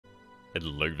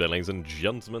Hello there, ladies and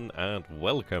gentlemen, and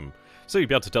welcome. So you'll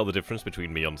be able to tell the difference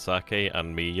between me on sake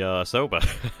and me sober.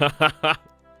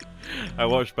 I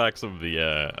watched back some of the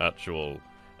actual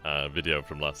video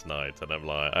from last night, and I'm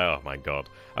like, oh my god.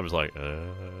 I was like,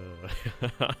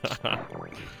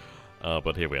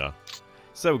 but here we are.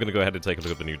 So we're going to go ahead and take a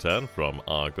look at the new turn from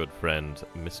our good friend,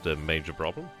 Mr. Major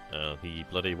Problem. He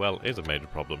bloody well is a major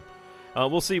problem.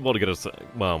 We'll see what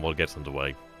gets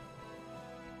underway.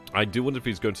 I do wonder if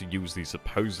he's going to use these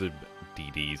supposed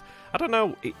DDs. I don't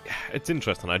know. It's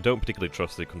interesting. I don't particularly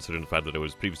trust it, considering the fact that it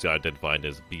was previously identified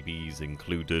as BBs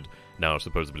included. Now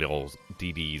supposedly all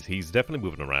DDs. He's definitely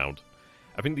moving around.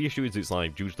 I think the issue is it's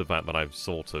like, due to the fact that I've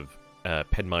sort of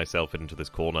penned myself into this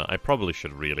corner, I probably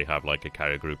should really have like a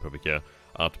carrier group over here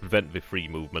to prevent the free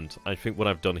movement. I think what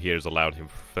I've done here is allowed him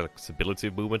flexibility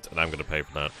of movement, and I'm going to pay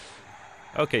for that.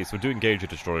 Okay, so we do engage a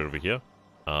destroyer over here.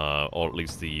 Or at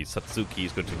least the Satsuki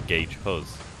is going to engage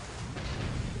Huz.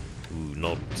 Ooh,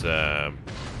 not...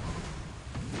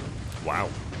 wow.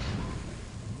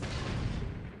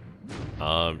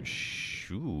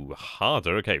 Shoo,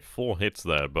 harder. Okay, 4 hits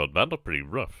there, but that looked pretty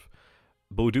rough.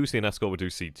 But we do see an escort, we do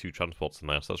see 2 transports in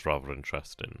there, so that's rather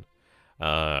interesting.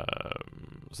 So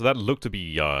that looked to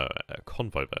be a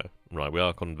convoy there. Right, we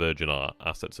are converging our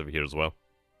assets over here as well.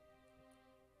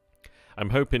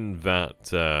 I'm hoping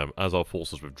that as our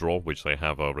forces withdraw, which they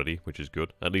have already, which is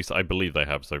good. At least I believe they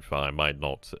have so far. I might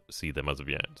not see them as of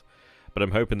yet. But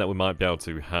I'm hoping that we might be able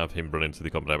to have him run into the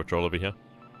combat patrol over here.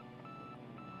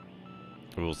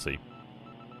 We'll see.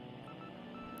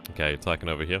 Okay, attacking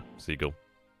over here. Seagull.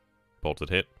 Ported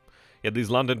hit. Yeah, these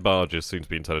landed barges seem to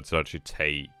be intended to actually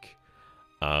take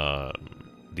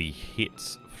the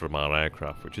hits from our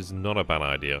aircraft, which is not a bad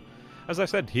idea. As I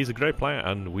said, he's a great player,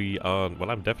 and we are...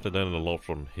 well, I'm definitely learning a lot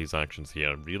from his actions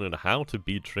here. I'm realizing how to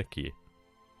be tricky.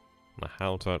 And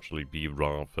how to actually be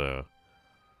rather...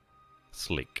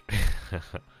 slick.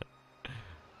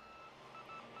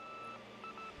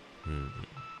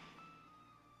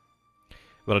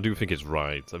 But I do think it's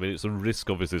right. I mean, it's a risk,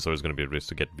 obviously, so it's going to be a risk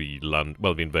to get the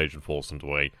the invasion force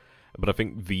underway. But I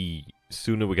think the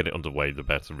sooner we get it underway, the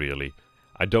better, really.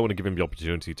 I don't want to give him the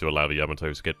opportunity to allow the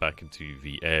Yamatos to get back into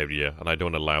the area, and I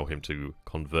don't allow him to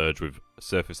converge with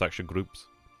surface action groups.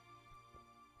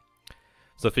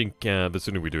 So I think the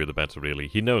sooner we do it, the better, really.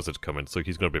 He knows it's coming, so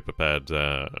he's going to be prepared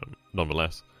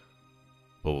nonetheless.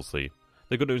 But we'll see.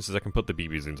 The good news is I can put the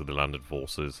BBs into the landed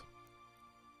forces,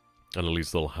 and at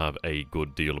least they'll have a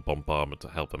good deal of bombardment to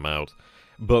help them out.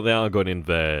 But they are going in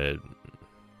there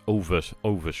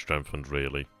over-strengthened,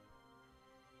 really.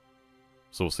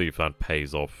 So we'll see if that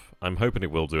pays off. I'm hoping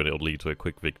it will do, and it'll lead to a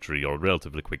quick victory, or a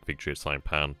relatively quick victory at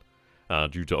Saipan,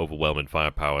 due to overwhelming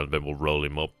firepower, and then we'll roll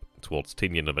him up towards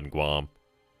Tinian and then Guam.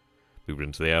 Move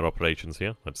into the air operations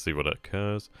here. Let's see what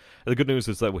occurs. And the good news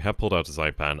is that we have pulled out of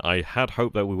Saipan. I had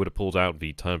hoped that we would have pulled out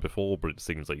the turn before, but it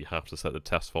seems that you have to set the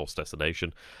task force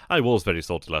destination. I was very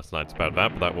salty last night about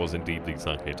that, but that was indeed the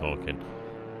Sake talking.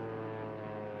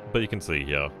 But you can see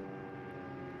here.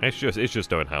 It's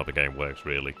just knowing how the game works,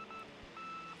 really.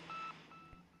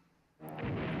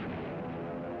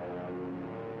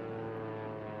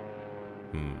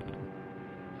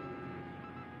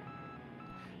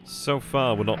 So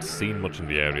far, we're not seeing much in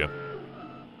the area.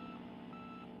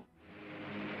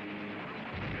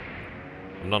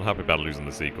 I'm not happy about losing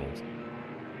the seagulls.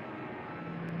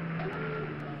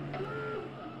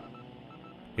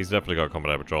 He's definitely got a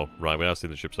combat air patrol. Right, we are seeing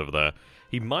the ships over there.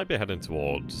 He might be heading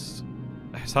towards...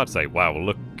 It's hard to say. Wow,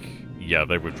 look. Yeah,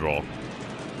 they withdraw.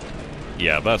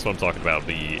 Yeah, that's what I'm talking about,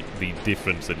 the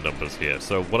difference in numbers here.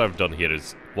 So what I've done here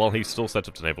is, while he's still set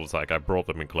up to naval attack, I brought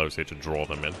them in close here to draw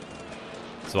them in.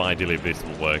 So ideally, if this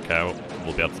will work out,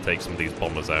 we'll be able to take some of these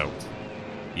bombers out.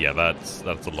 Yeah, that's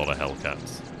a lot of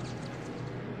Hellcats.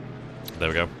 There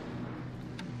we go.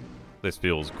 This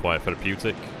feels quite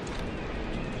therapeutic.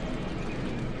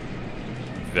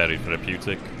 Very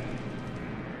therapeutic.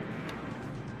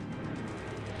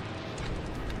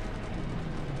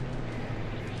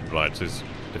 Right, so he's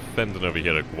defending over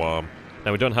here at Guam.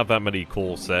 Now, we don't have that many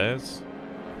Corsairs,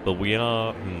 but we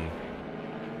are...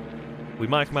 We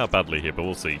might come out badly here, but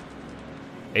we'll see.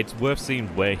 It's worth seeing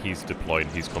where he's deploying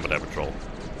his combat air patrol.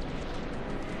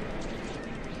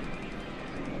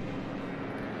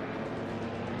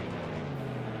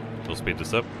 We'll speed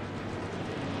this up.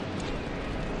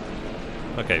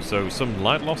 Okay, so some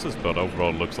light losses, but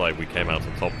overall looks like we came out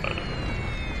on top there.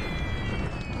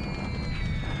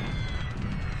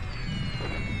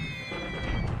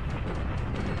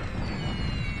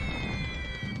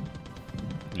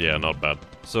 Yeah, not bad.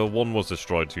 So one was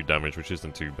destroyed, 2 damage, which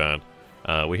isn't too bad.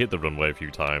 We hit the runway a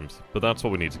few times, but that's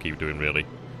what we need to keep doing, really.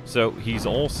 So, he's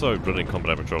also running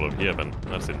combat patrol over here, then.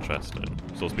 That's interesting.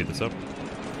 So, speed this up.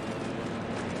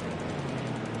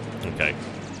 Okay.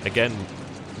 Again,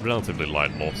 relatively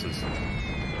light losses.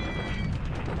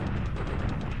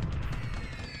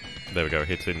 There we go,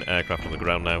 hitting aircraft on the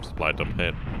ground now, supply dump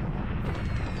hit.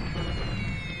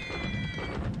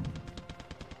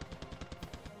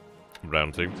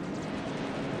 Round 2.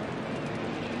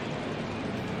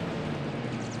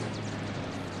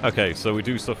 Okay, so we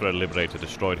do suffer a Liberator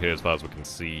destroyed here as far as we can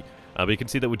see. But you can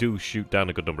see that we do shoot down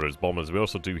a good number of his bombers. We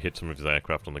also do hit some of his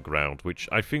aircraft on the ground, which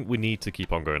I think we need to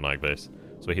keep on going like this.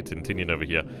 So we hit Tintinian over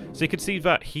here. So you can see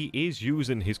that he is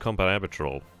using his combat air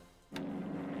patrol.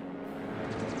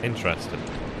 Interesting.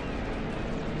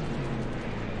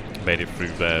 Made it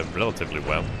through there relatively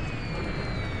well.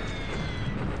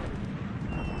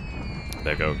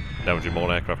 There we go. Damaging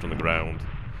more aircraft on the ground.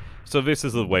 So this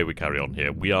is the way we carry on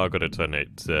here. We are going to turn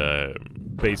it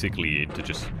basically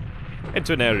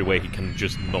into an area where he can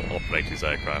just not operate his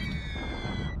aircraft.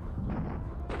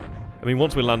 I mean,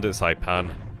 once we land at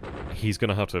Saipan, he's going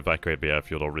to have to evacuate the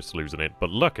airfield or risk losing it. But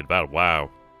look at that,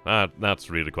 wow. That's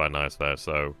really quite nice there,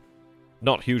 so...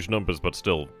 Not huge numbers, but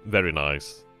still very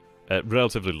nice.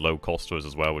 Relatively low cost to us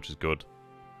as well, which is good.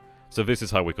 So this is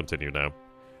how we continue now.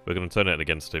 We're going to turn it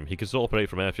against him. He can still operate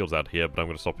from airfields out here, but I'm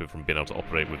going to stop him from being able to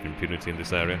operate with impunity in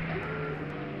this area.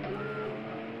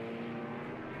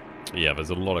 Yeah, there's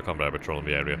a lot of combat air patrol in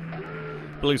the area.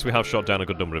 But at least we have shot down a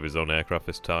good number of his own aircraft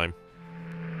this time.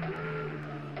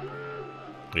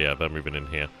 Yeah, they're moving in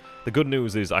here. The good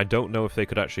news is, I don't know if they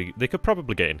could actually... They could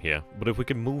probably get in here, but if we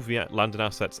can move the landing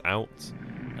assets out,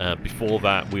 before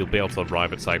that, we'll be able to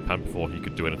arrive at Saipan before he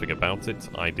could do anything about it,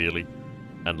 ideally,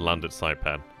 and land at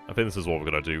Saipan. I think this is what we're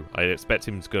going to do. I expect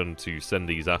him to send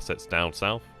these assets down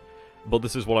south, but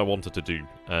this is what I wanted to do.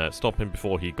 Stop him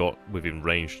before he got within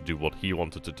range to do what he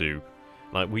wanted to do.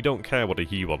 Like, we don't care what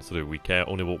he wants to do, we care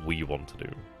only what we want to do.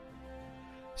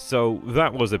 So,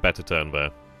 that was a better turn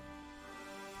there.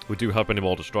 We do have many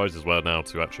more destroyers as well now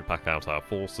to actually pack out our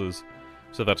forces,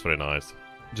 so that's very nice.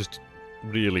 Just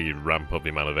really ramp up the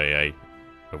amount of AA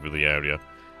over the area.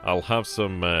 I'll have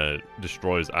some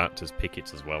destroyers act as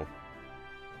pickets as well.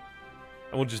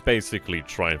 And we'll just basically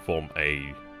try and form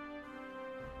a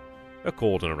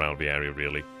cordon around the area,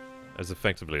 really, as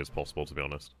effectively as possible, to be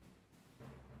honest.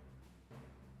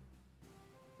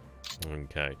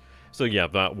 Okay. So yeah,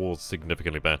 that was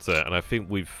significantly better, and I think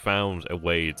we've found a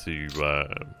way to,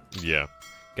 yeah,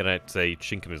 get at a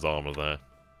chink in his armor there.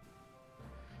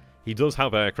 He does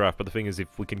have aircraft, but the thing is,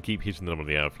 if we can keep hitting them on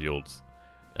the airfields,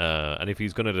 and if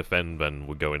he's going to defend, then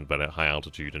we'll go in better at high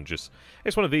altitude and just...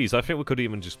 It's one of these. I think we could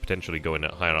even just potentially go in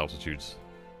at higher altitudes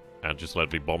and just let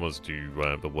the bombers do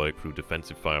the work through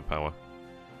defensive firepower.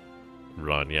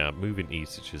 Right, yeah, moving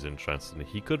east, which is interesting.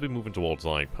 He could be moving towards,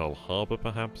 like, Pearl Harbor,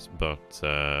 perhaps, but,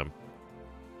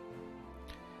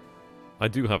 I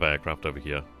do have aircraft over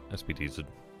here. SPDs would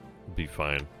be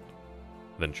fine.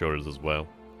 Venturas as well.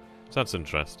 So that's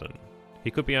interesting.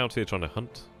 He could be out here trying to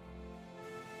hunt.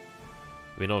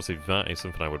 I mean, obviously, that is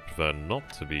something I would prefer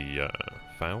not to be,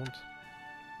 found.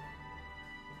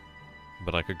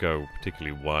 But I could go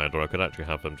particularly wide, or I could actually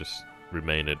have them just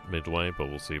remain at Midway, but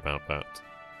we'll see about that.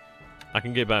 I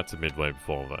can get back to Midway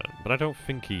before that, but I don't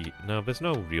think he... No, there's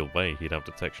no real way he'd have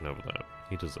detection over that.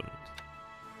 He doesn't.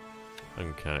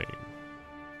 Okay.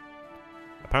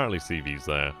 Apparently CV's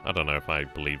there. I don't know if I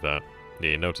believe that.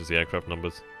 Yeah, notice the aircraft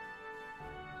numbers?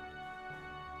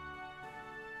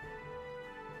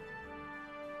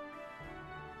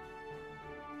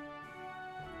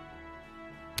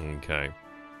 Okay.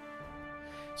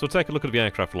 So we'll take a look at the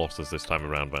aircraft losses this time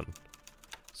around then.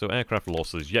 So aircraft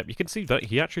losses, yep, you can see that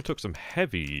he actually took some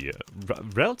heavy,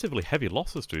 relatively heavy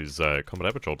losses to his combat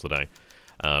air patrol today.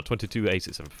 22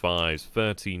 A675s,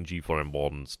 13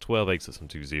 G4M1s, 12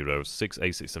 A6M20s, 6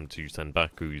 A6M2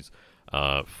 Senbakus,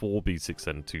 4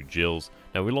 B6N2 Jills.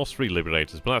 Now we lost 3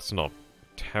 Liberators, but that's not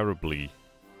terribly...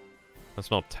 That's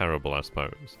not terrible, I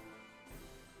suppose.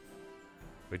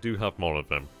 We do have more of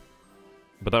them.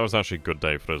 But that was actually a good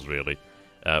day for us, really.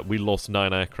 We lost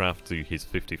 9 aircraft to his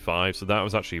 55, so that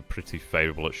was actually a pretty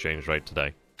favourable exchange rate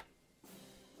today.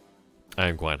 I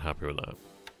am quite happy with that.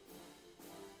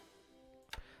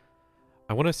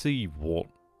 I want to see what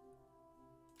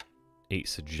it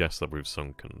suggests that we've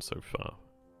sunken so far.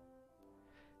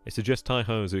 It suggests Taiho,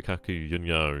 Zukaku,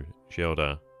 Yunyo,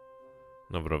 Shioda,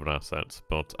 number of other assets,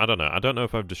 but I don't know. I don't know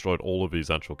if I've destroyed all of these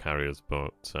actual carriers,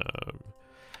 but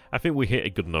I think we hit a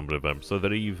good number of them, so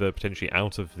they're either potentially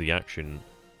out of the action.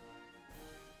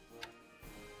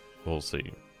 We'll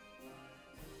see.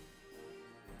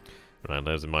 Right,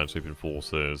 there's the minesweeping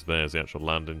forces. There's the actual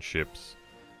landing ships.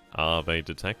 Are they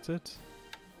detected?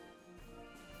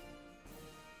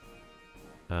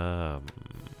 I'm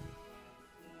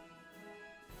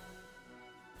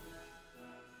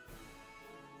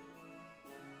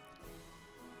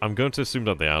going to assume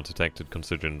that they are detected,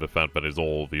 considering the fact that it's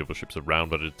all the other ships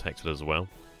around that are detected as well.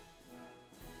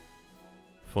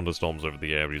 Thunderstorms over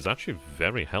the area is actually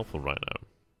very helpful right now.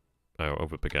 Oh,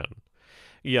 over Pagan.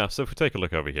 Yeah, so if we take a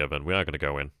look over here, then we are going to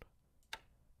go in.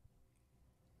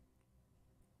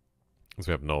 So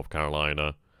we have North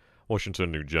Carolina,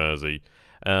 Washington, New Jersey.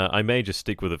 I may just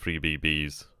stick with the 3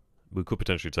 BBs. We could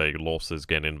potentially take losses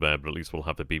getting in there, but at least we'll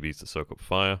have the BBs to soak up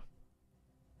fire.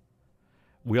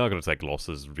 We are going to take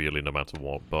losses, really, no matter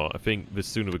what, but I think the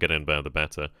sooner we get in there, the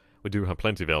better. We do have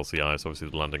plenty of LCIs,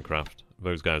 obviously the landing craft.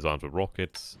 Those guys aren't with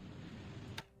rockets.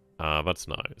 That's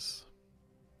nice.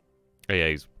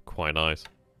 AA's quite nice.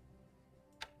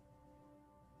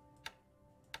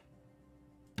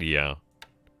 Yeah.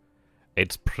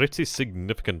 It's pretty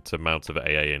significant amounts of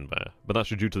AA in there, but that's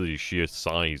due to the sheer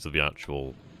size of the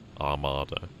actual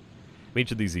armada.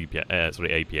 Each of these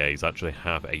APAs actually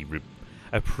have a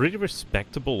pretty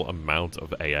respectable amount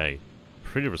of AA.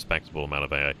 Pretty respectable amount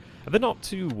of AA. And they're not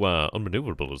too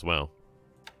unmaneuverable as well.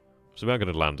 So we are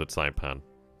going to land at Saipan.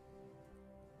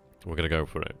 We're going to go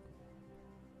for it.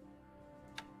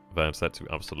 Then set to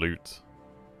absolute.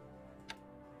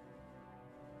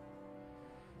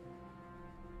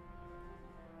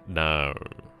 Now,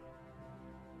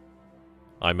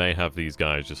 I may have these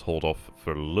guys just hold off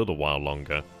for a little while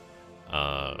longer.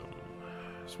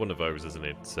 It's one of those, isn't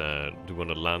it? Do we want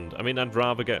to land? I mean, I'd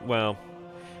rather get... Well,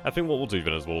 I think what we'll do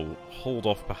then is we'll hold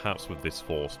off perhaps with this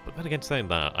force. But then again, saying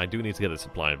that, I do need to get the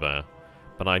supply there.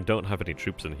 But I don't have any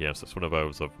troops in here, so it's one of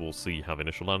those of we'll see how the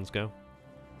initial lands go.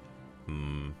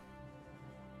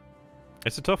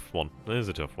 It's a tough one. It is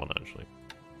a tough one, actually.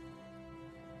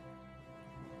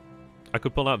 I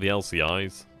could pull out the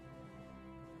LCIs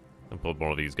and put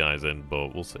one of these guys in,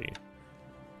 but we'll see.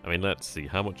 I mean, let's see.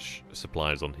 How much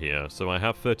supply is on here? So I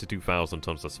have 32,000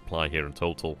 tons of supply here in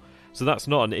total. So that's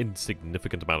not an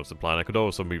insignificant amount of supply. And I could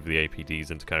also move the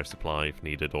APDs into carry supply if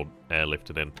needed, or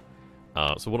airlifted in.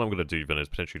 So what I'm going to do then is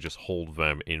potentially just hold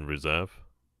them in reserve.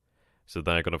 So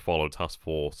they're going to follow Task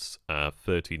Force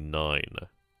 39.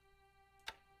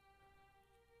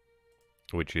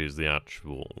 Which is the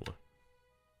actual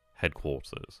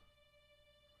headquarters.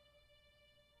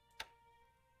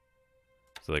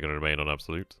 So they're going to remain on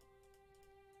absolute.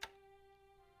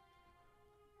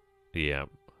 Yeah.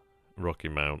 Rocky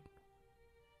Mount.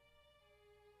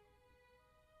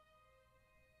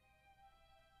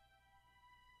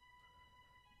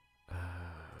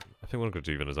 I think what I'm going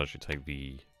to do then is actually take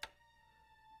the...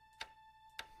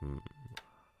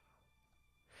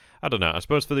 I don't know. I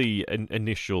suppose for the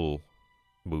initial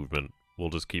movement, we'll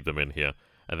just keep them in here.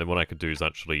 And then what I could do is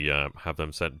actually have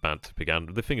them sent back to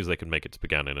Pagan. The thing is they can make it to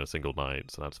Pagan in a single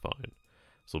night, so that's fine.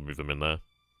 So we'll move them in there.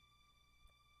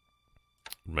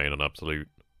 Remain on absolute.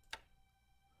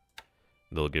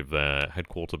 They'll give their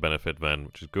headquarter benefit then,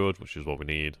 which is good, which is what we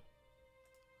need.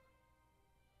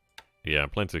 Yeah,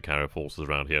 plenty of carrier forces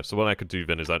around here. So what I could do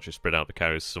then is actually spread out the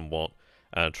carriers somewhat,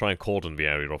 and try and cordon the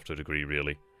area off to a degree,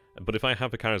 really. But if I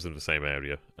have the carriers in the same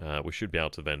area, we should be able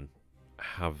to then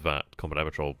have that combat air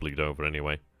patrol bleed over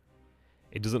anyway.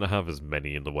 It doesn't have as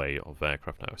many in the way of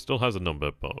aircraft now. It still has a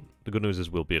number, but the good news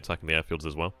is we'll be attacking the airfields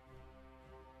as well.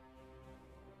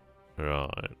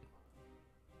 Right.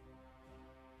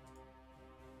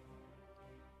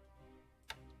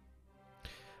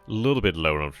 A little bit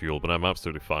lower on fuel, but I'm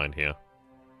absolutely fine here.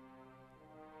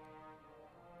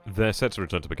 They're set to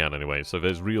return to Pagan anyway, so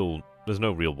there's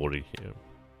no real worry here.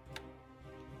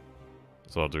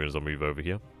 So what I'll do is I'll move over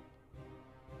here.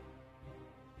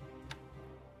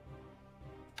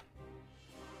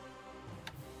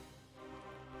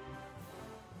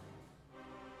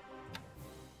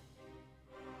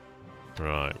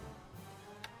 Right.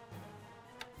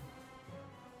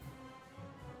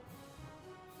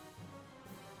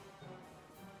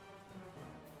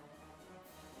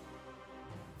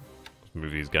 Let's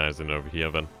move these guys in over here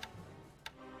then.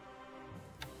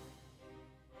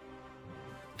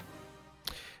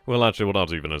 Well, actually, what I'll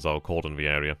do then is I'll cordon the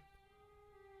area.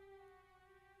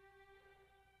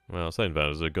 Well, saying that,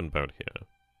 there's a gunboat here.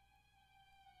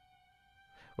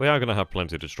 We are going to have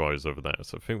plenty of destroyers over there,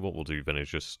 so I think what we'll do then is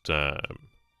just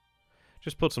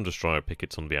put some destroyer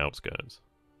pickets on the outskirts.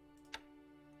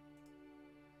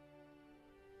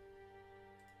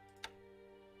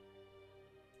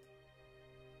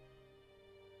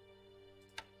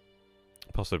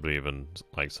 Possibly even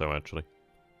like so, actually.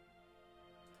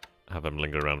 have them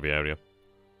linger around the area.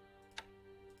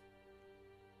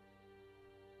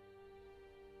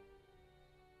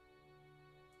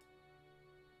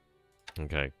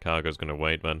 Okay, cargo's gonna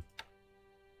wait then.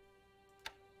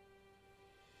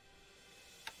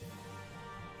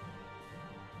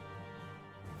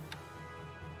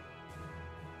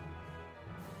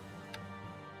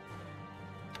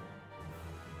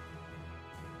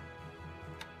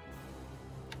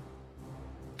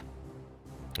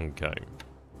 Okay.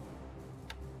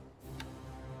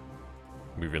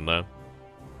 Move in there.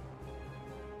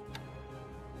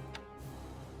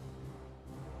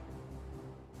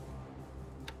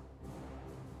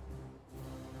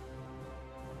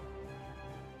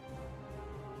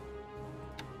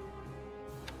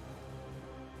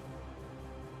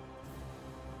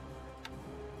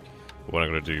 What I'm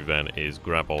going to do then is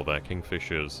grab all their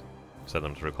kingfishers, send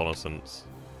them to reconnaissance.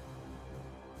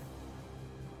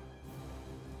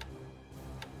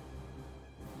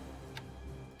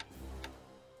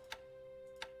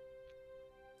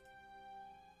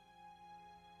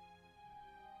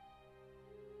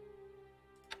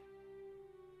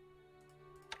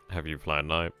 Have you fly at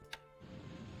night?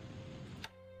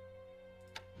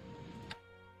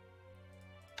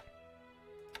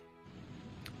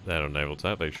 They're on naval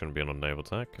attack, they shouldn't be on naval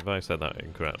attack. Have I said that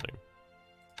incorrectly?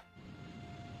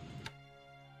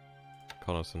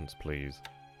 Reconnaissance, please.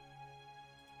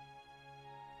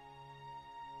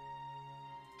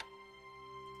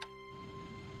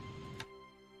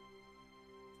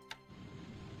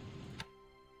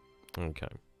 Okay.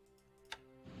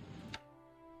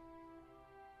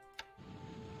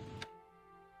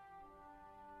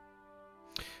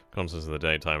 Reconnaissance in the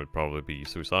daytime would probably be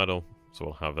suicidal, so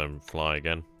we'll have them fly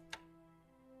again.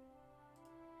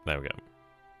 There we go.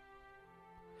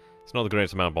 It's not the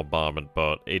greatest amount of bombardment,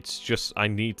 but it's just, I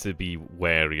need to be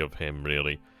wary of him,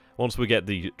 really. Once we get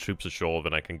the troops ashore,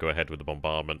 then I can go ahead with the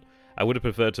bombardment. I would have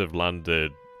preferred to have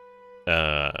landed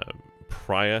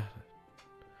prior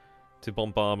to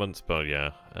bombardment, but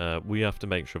yeah. We have to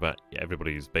make sure that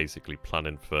everybody's basically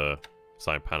planning for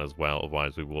Saipan as well,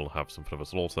 otherwise we will have something of a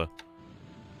slaughter.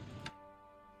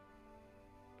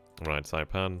 Right,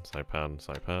 Saipan, Saipan,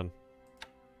 Saipan.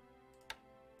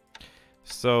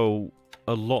 So,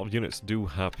 a lot of units do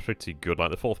have pretty good,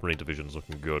 like the 4th Marine Division's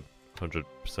looking good,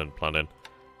 100% planning.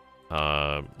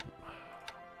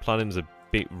 Planning's a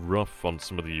bit rough on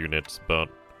some of the units, but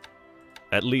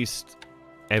at least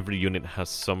every unit has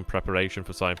some preparation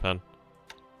for Saipan.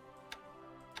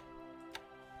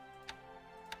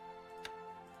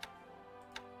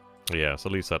 Yeah, so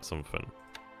at least that's something.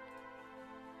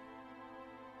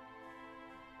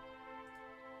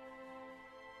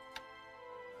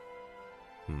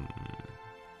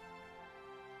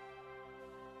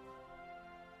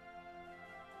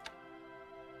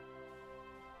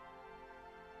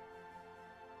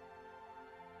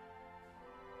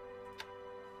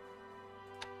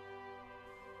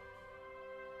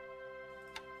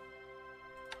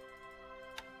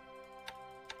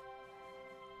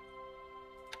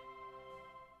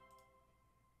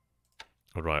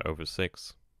 Alright, over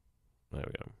 6. There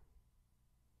we go.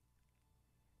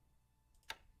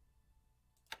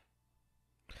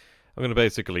 I'm going to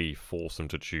basically force him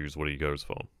to choose what he goes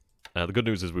for. The good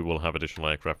news is we will have additional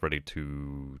aircraft ready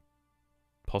to...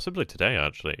 possibly today,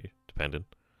 actually, depending.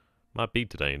 Might be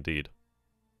today, indeed.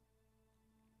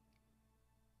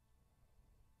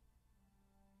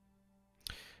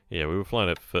 Yeah, we were flying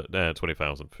at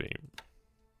 20,000 feet.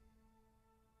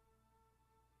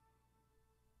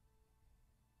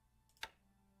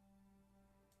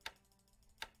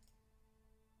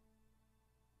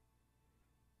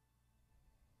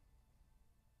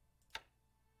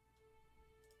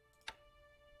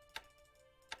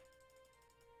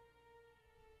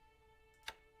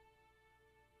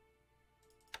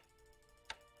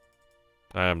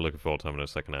 I am looking forward to having a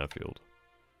second airfield.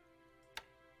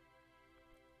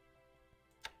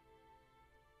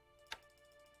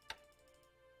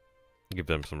 Give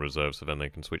them some reserves so then they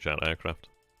can switch out aircraft.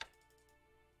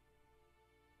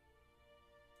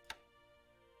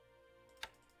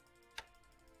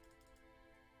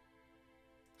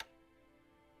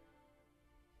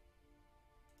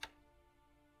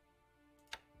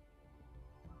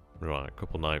 Right, a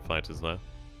couple night fighters there.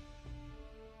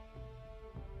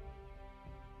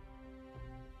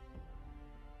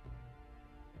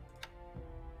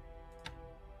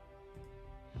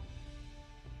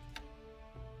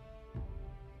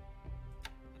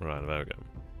 Right, there we go.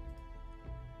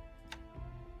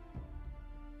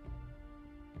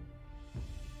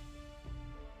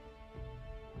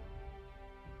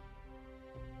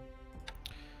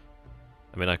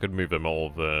 I mean, I could move them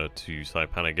over to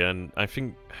Saipan again. I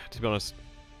think, to be honest,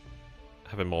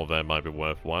 having more there might be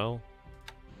worthwhile.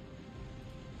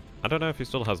 I don't know if he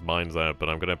still has mines there, but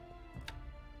I'm gonna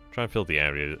try and fill the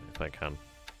area if I can.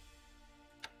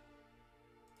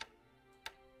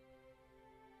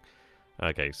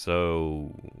 Okay,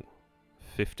 so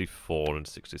 54 and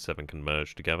 67 can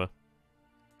merge together.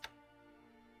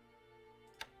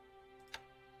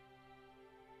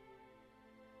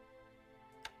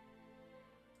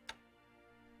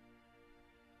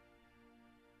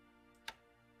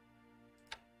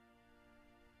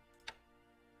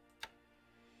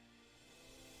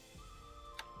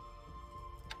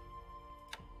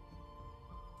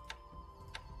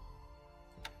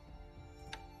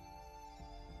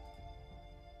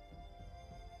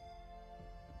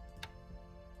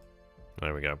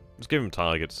 There we go. Let's give him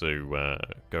targets to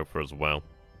go for as well.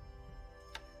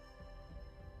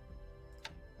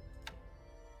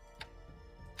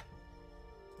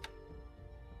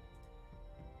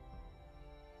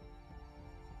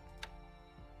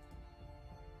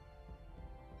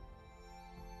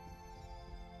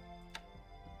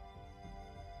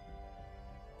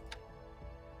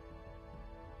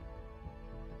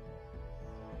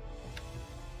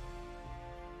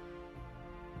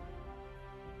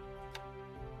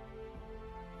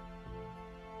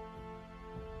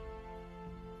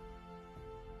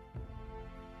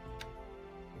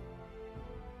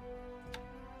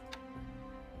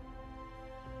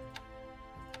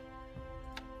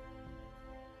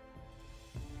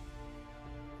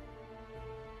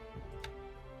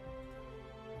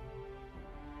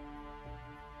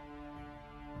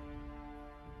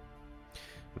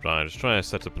 Right, just try to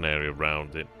set up an area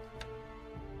around it.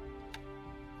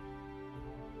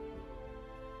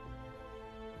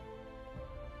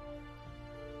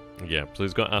 Yeah, so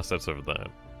he's got assets over there.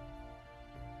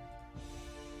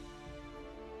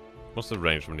 What's the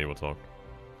range from Newatalk?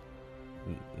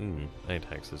 8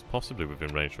 hexes, possibly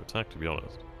within range to attack, to be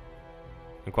honest.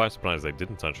 I'm quite surprised they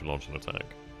didn't actually launch an attack.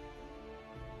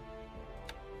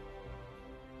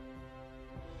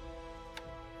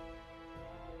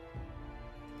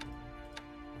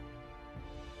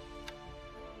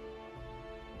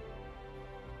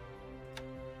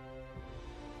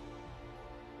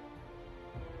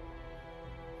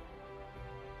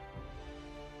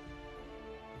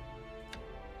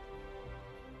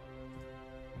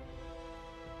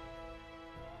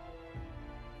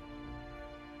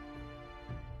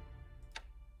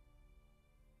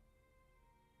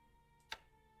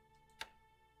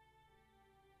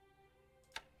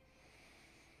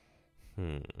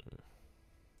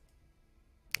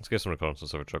 Let's get some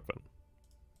reconnaissance over truck then.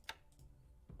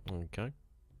 Okay.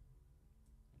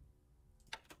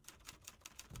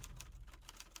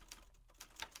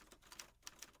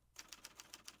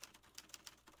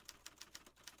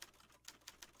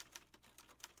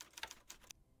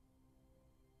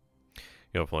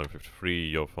 You're following 53,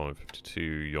 you're following 52,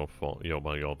 you're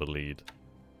the lead.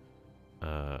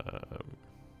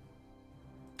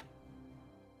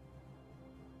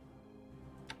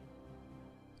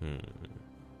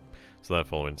 So they're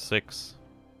following 6.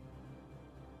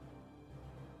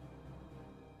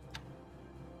 I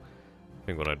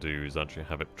think what I do is actually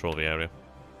have it patrol the area.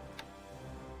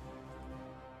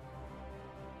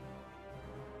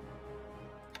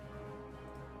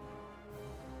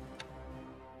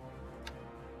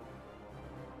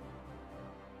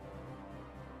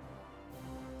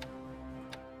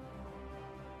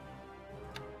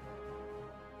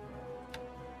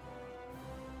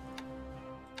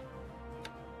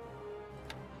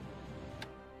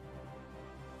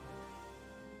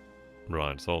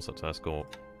 Right, so all set to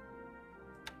escort.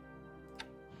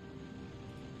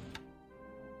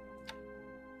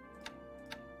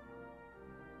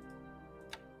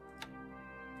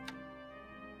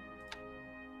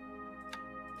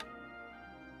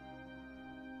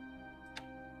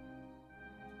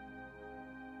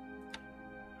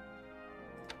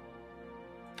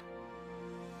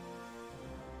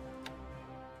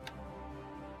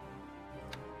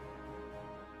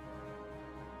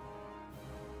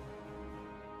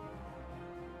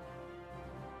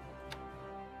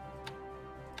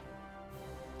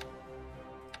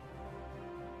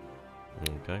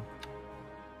 Okay.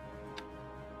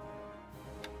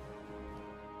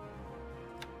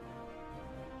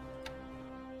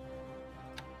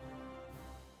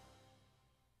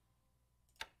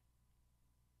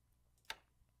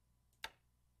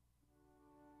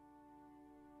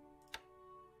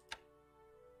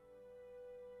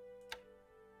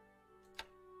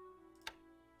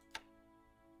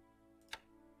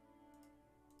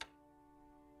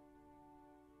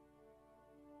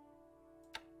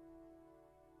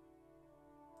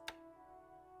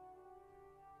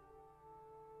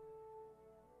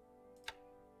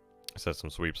 Set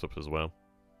some sweeps up as well.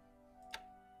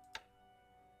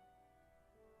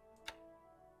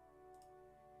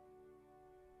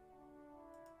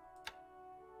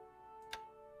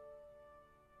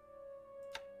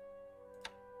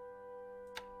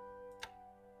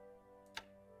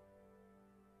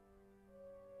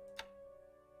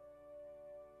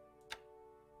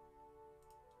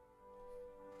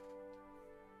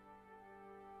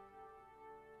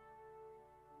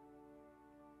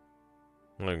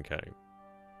 Okay.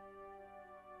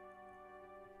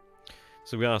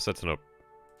 So we are setting up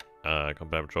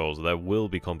combat patrols. There will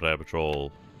be combat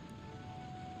patrol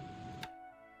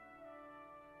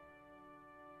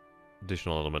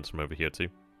additional elements from over here too.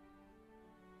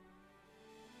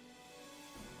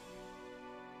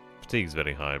 Fatigue's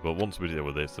very high, but once we deal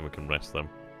with this, then we can rest them.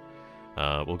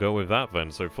 We'll go with that then.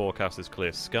 So forecast is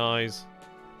clear skies,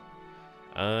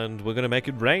 and we're going to make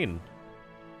it rain.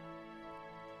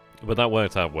 But that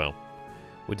worked out well.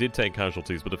 We did take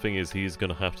casualties, but the thing is, he's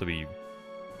going to have to be...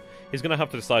 He's going to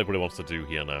have to decide what he wants to do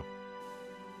here now.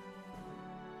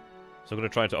 So I'm going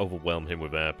to try to overwhelm him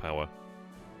with air power.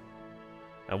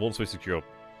 And once we secure...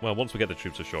 Well, once we get the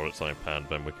troops ashore at Saipan,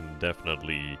 then we can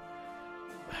definitely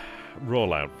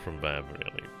roll out from there,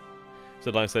 really. So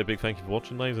I'd like to say a big thank you for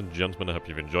watching, ladies and gentlemen. I hope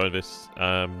you've enjoyed this.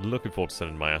 I'm looking forward to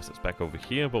sending my assets back over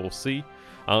here, but we'll see.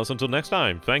 So until next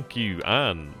time, thank you,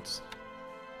 and...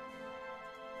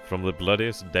 From the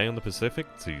bloodiest day on the Pacific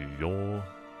to your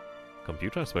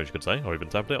computer, I suppose you could say, or even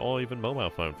tablet, or even mobile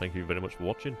phone. Thank you very much for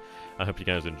watching. I hope you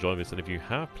guys enjoyed this, and if you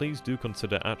have, please do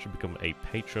consider actually becoming a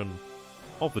patron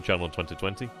of the channel in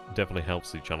 2020. It definitely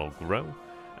helps the channel grow.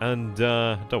 And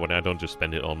don't worry, I don't just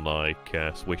spend it on, like,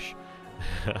 Swish.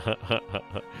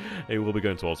 It will be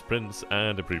going towards prints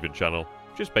and improving channel,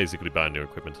 just basically buying new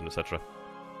equipment and etc.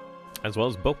 As well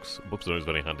as books. Books are always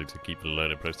very handy to keep the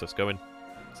learning process going.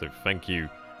 So thank you.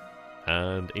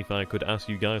 And if I could ask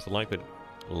you guys to like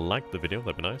the video,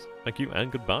 that'd be nice. Thank you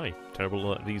and goodbye.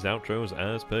 Terrible at these outros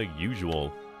as per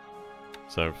usual.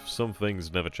 So some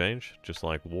things never change, just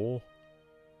like war.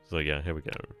 So yeah, here we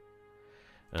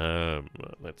go.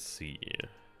 Let's see.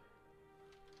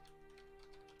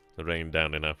 The rain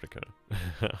down in Africa.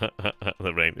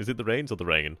 The rain. Is it the rains or the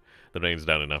rain? The rain's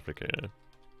down in Africa, yeah.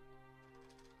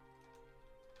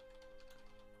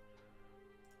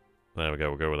 There we go,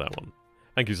 we'll go with that one.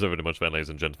 Thank you so very much for that, ladies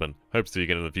and gentlemen. Hope to see you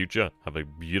again in the future. Have a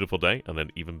beautiful day, and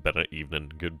an even better evening.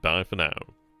 Goodbye for now.